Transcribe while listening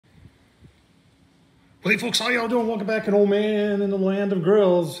Well, hey folks, how y'all doing? Welcome back, an old man in the land of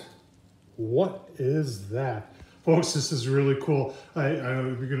grills. What is that? Folks, this is really cool. I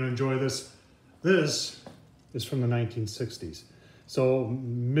hope you're gonna enjoy this. This is from the 1960s. So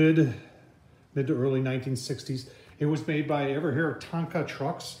mid to early 1960s. It was made by, ever hear of Tonka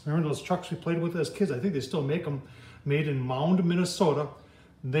trucks? Remember those trucks we played with as kids? I think they still make them. Made in Mound, Minnesota.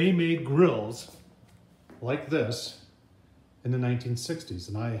 They made grills like this in the 1960s,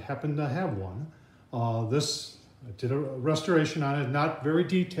 and I happen to have one. I did a restoration on it, not very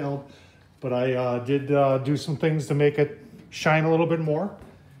detailed, but I did do some things to make it shine a little bit more.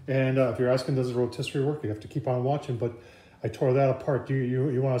 And if you're asking, does the rotisserie work? You have to keep on watching, but I tore that apart.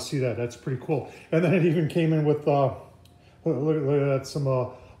 You want to see that? That's pretty cool. And then it even came in with, look at that, some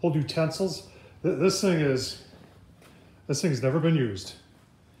old utensils. This thing's never been used.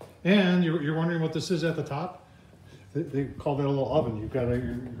 And you're wondering what this is at the top? They call that a little oven. You've got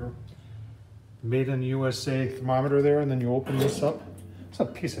your made in the USA thermometer there, and then you open this up. It's a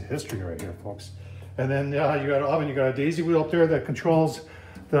piece of history right here, folks. And then you got an oven. You got a daisy wheel up there that controls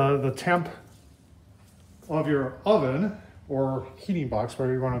the temp of your oven or heating box,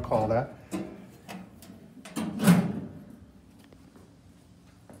 whatever you want to call that.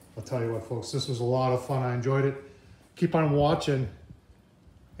 I'll tell you what, folks, this was a lot of fun. I enjoyed it. Keep on watching,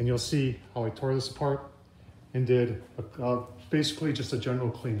 and you'll see how I tore this apart and did basically just a general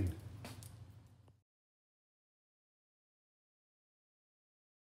cleaning.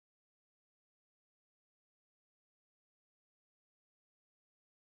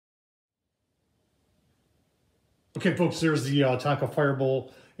 Okay, folks, there's the Tonka Fire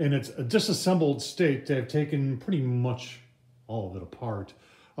Bowl in its disassembled state. They've taken pretty much all of it apart.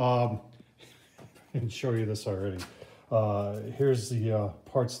 I can show you this already. Here's the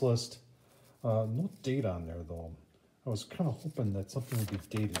parts list. No date on there though. I was kind of hoping that something would be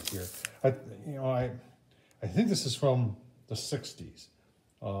dated here. I think this is from the 60s.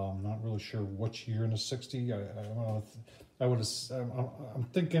 I'm not really sure which year in the 60s. I'm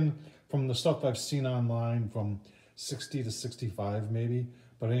thinking from the stuff I've seen online from 60 to 65 maybe.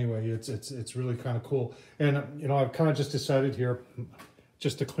 But anyway, it's really kind of cool. And I've kind of just decided here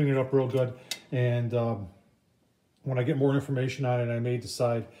just to clean it up real good. And when I get more information on it, I may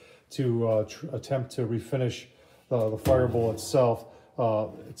decide to attempt to refinish the fire bowl itself.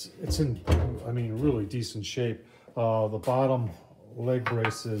 It's in, really decent shape. The bottom leg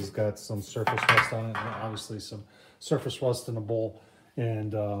brace has got some surface rust on it, and obviously some surface rust in the bowl.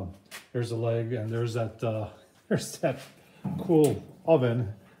 And there's a leg, and there's that cool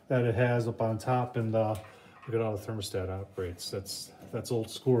oven that it has up on top. And look at how the thermostat operates. That's old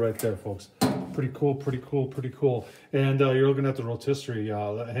school right there, folks. Pretty cool, pretty cool, pretty cool. And you're looking at the rotisserie.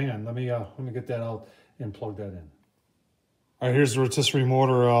 Hang on, let me get that out and plug that in. All right, here's the rotisserie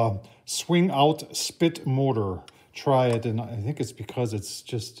motor, swing out spit motor. Try it, and I think it's because it's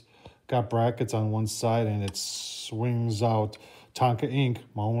just got brackets on one side and it swings out. Tonka Inc.,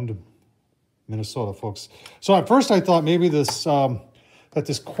 Mound, Minnesota, folks. So at first I thought maybe this that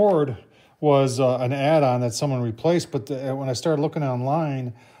this cord was an add-on that someone replaced, but when I started looking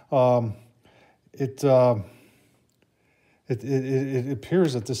online, it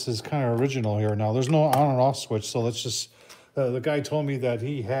appears that this is kind of original here. Now there's no on and off switch, so let's just. The guy told me that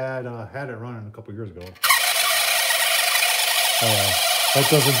he had it running a couple years ago. That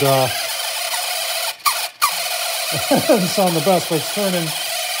doesn't sound the best, but it's turning.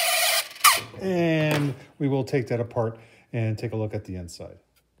 And we will take that apart and take a look at the inside.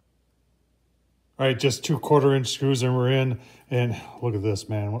 All right, just 2 1/4-inch screws and we're in. And look at this,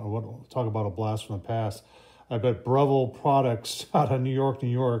 man. Talk about a blast from the past. I bet Bravo Products out of New York,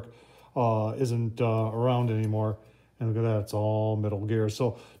 isn't around anymore. And look at that, it's all metal gear.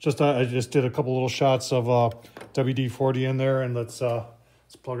 So I just did a couple little shots of WD-40 in there, and let's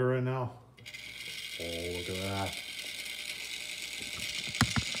plug her in now. Oh, look at that.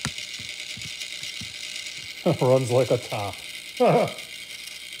 Runs like a top.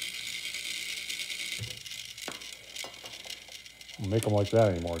 Don't make them like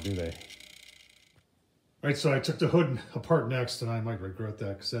that anymore, do they? All right, so I took the hood apart next, and I might regret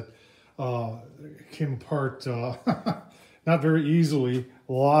that because that came apart not very easily.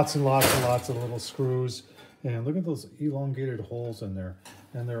 Lots and lots and lots of little screws. And look at those elongated holes in there.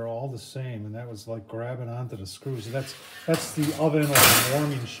 And they're all the same. And that was like grabbing onto the screws. And that's the oven or the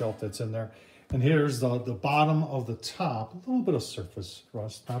warming shelf that's in there. And here's the bottom of the top. A little bit of surface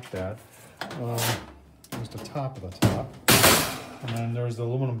rust, not bad. There's the top of the top. And then there's the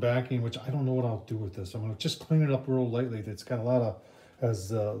aluminum backing, which I don't know what I'll do with this. I'm going to just clean it up real lightly. It's got a lot of, as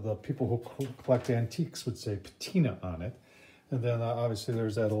the people who collect antiques would say, patina on it. And then obviously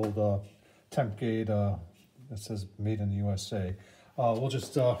there's that old temp gate that says made in the USA. We'll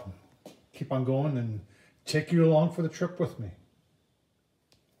just keep on going and take you along for the trip with me.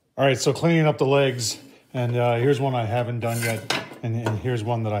 All right, so cleaning up the legs, and here's one I haven't done yet, and here's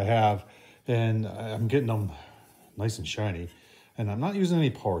one that I have, and I'm getting them nice and shiny, and I'm not using any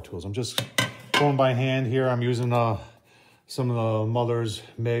power tools. I'm just going by hand here. I'm using some of the Mother's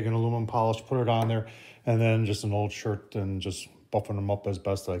Meg and aluminum polish, put it on there, and then just an old shirt and just buffing them up as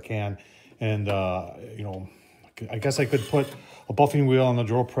best I can. And you know, I guess I could put a buffing wheel on the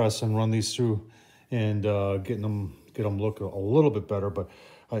drill press and run these through and get them look a little bit better, but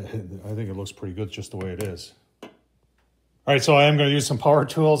I think it looks pretty good just the way it is. All right, so I am going to use some power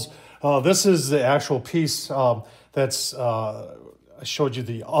tools. This is the actual piece that's, I showed you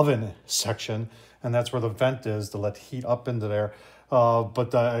the oven section, and that's where the vent is to let heat up into there.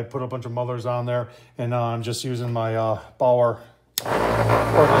 But I put a bunch of Mothers on there, and I'm just using my Bauer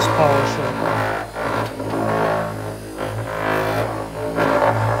cordless polisher.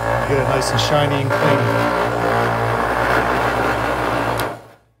 Get it nice and shiny and clean.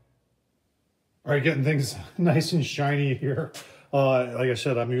 All right, getting things nice and shiny here. Like I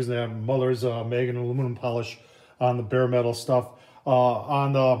said, I'm using that Mother's Meg and aluminum polish on the bare metal stuff.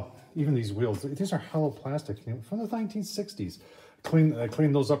 Even these wheels, these are hollow plastic, you know, from the 1960s. I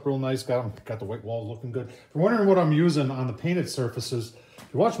cleaned those up real nice. Got the white walls looking good. If you're wondering what I'm using on the painted surfaces, if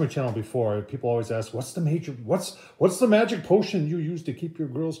you watched my channel before, people always ask, what's the magic potion you use to keep your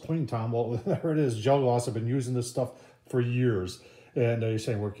grills clean, Tom? Well, there it is, gel gloss. I've been using this stuff for years. And you're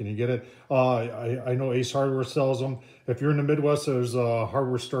saying, where can you get it? I know Ace Hardware sells them. If you're in the Midwest, there's a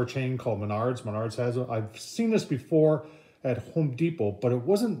hardware store chain called Menards. Menards has it. I've seen this before at Home Depot, but it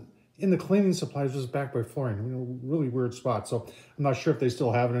wasn't in the cleaning supplies. It was back by flooring. You know, really weird spot. So I'm not sure if they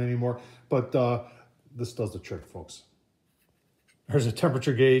still have it anymore, but this does the trick, folks. There's a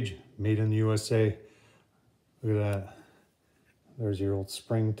temperature gauge, made in the USA. Look at that. There's your old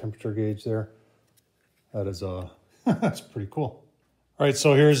spring temperature gauge there. That is that's pretty cool. All right,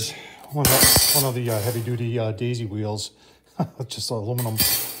 so here's one of the heavy-duty daisy wheels, just aluminum.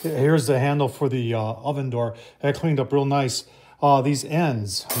 Here's the handle for the oven door. I cleaned up real nice. These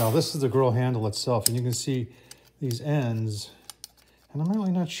ends, now this is the grill handle itself, and you can see these ends, and I'm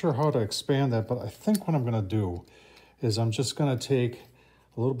really not sure how to expand that, but I think what I'm gonna do is I'm just gonna take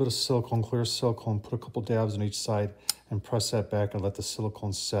a little bit of silicone, clear silicone, put a couple dabs on each side, and press that back and let the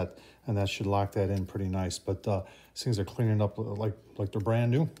silicone set, and that should lock that in pretty nice. But these things are cleaning up like they're brand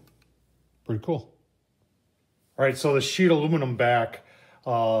new. Pretty cool. All right, so the sheet aluminum back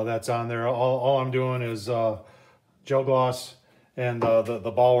that's on there, all I'm doing is gel gloss and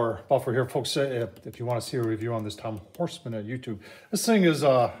the Bauer buffer here. Folks, if you want to see a review on this Tom Horseman at YouTube, this thing is,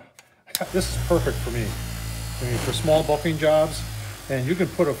 this is perfect for me. I mean, for small buffing jobs, and you can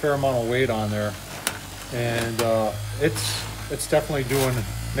put a fair amount of weight on there, and it's definitely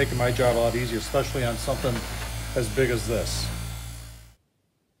making my job a lot easier, especially on something as big as this.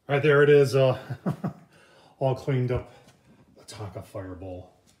 All right, there it is, all cleaned up. The Tonka fire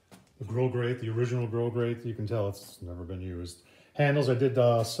bowl, the grill grate, the original grill grate. You can tell it's never been used. Handles, I did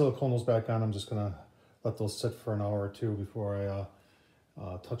silicone those back on. I'm just gonna let those sit for an hour or two before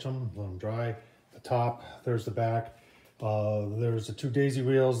I touch them, let them dry. The top, there's the back. There's the two daisy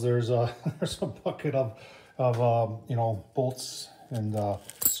wheels. There's a bucket of you know, bolts and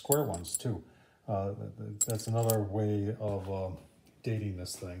square ones too. That's another way of dating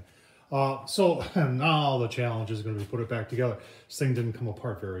this thing. So now the challenge is going to be put it back together. This thing didn't come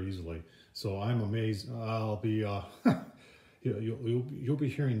apart very easily, so I'm amazed. I'll be you'll be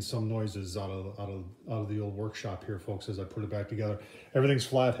hearing some noises out of the old workshop here, folks, as I put it back together. Everything's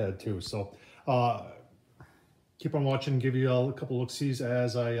flathead too, so keep on watching. Give you a couple look-sees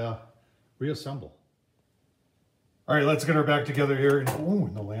as I reassemble. All right, let's get her back together here. Oh,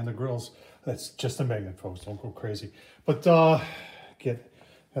 in the land of grills. That's just a magnet, folks. Don't go crazy. But get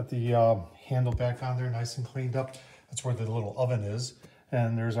the handle back on there, nice and cleaned up. That's where the little oven is.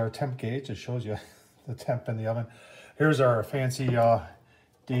 And there's our temp gauge. It shows you the temp in the oven. Here's our fancy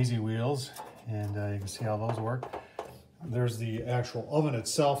daisy wheels, and you can see how those work. There's the actual oven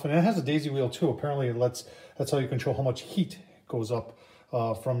itself, and it has a daisy wheel too. Apparently, that's how you control how much heat goes up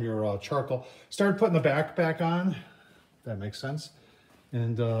from your charcoal. Started putting the back on. That makes sense.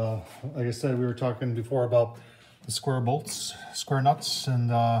 And like I said, we were talking before about the square bolts, square nuts, and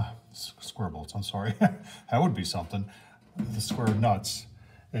square bolts. I'm sorry, that would be something. The square nuts,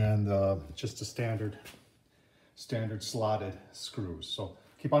 and just the standard slotted screws. So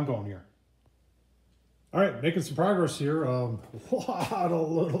keep on going here. All right, making some progress here. A lot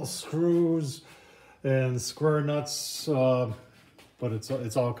of little screws and square nuts. but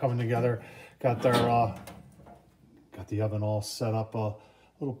it's all coming together. Got their got the oven all set up. A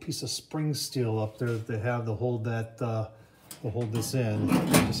little piece of spring steel up there that they have to hold that to hold this in.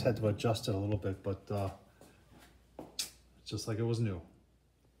 I just had to adjust it a little bit, but just like it was new.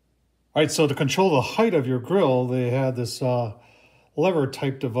 All right, so to control the height of your grill, they had this lever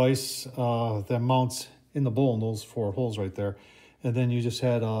type device that mounts in the bowl in those 4 holes right there. And then you just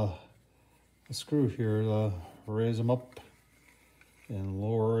had a screw here to raise them up and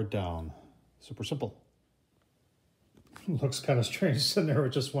lower it down. Super simple. Looks kind of strange sitting there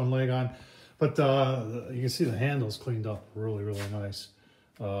with just one leg on, but you can see the handles cleaned up really, really nice.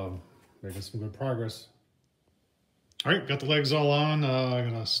 Making some good progress. All right, got the legs all on.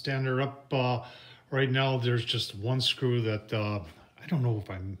 I'm gonna stand her up. Right now, there's just one screw that I don't know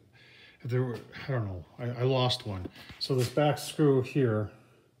I don't know. I lost one. So this back screw here,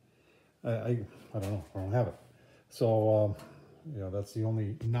 I don't know. I don't have it. So yeah, that's the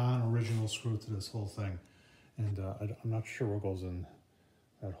only non-original screw to this whole thing. And I'm not sure what goes in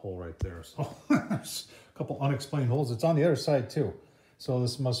that hole right there. So there's a couple unexplained holes. It's on the other side too. So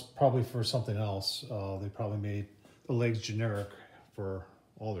this must probably for something else. They probably made the legs generic for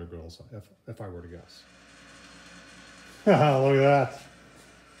all their grills, if I were to guess. Look at that.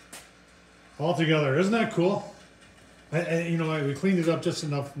 All together. Isn't that cool? You know, we cleaned it up just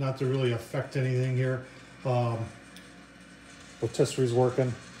enough not to really affect anything here. Rotisserie's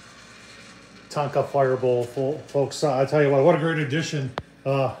working. Tonka fire bowl, folks. I tell you what a great addition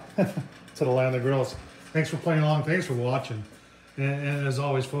to the land of grills. Thanks for playing along. Thanks for watching. And as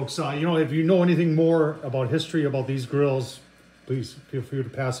always, folks, you know, if you know anything more about history about these grills, please feel free to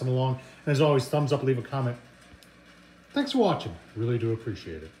pass them along. And as always, thumbs up, leave a comment. Thanks for watching. Really do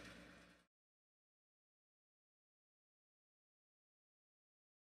appreciate it.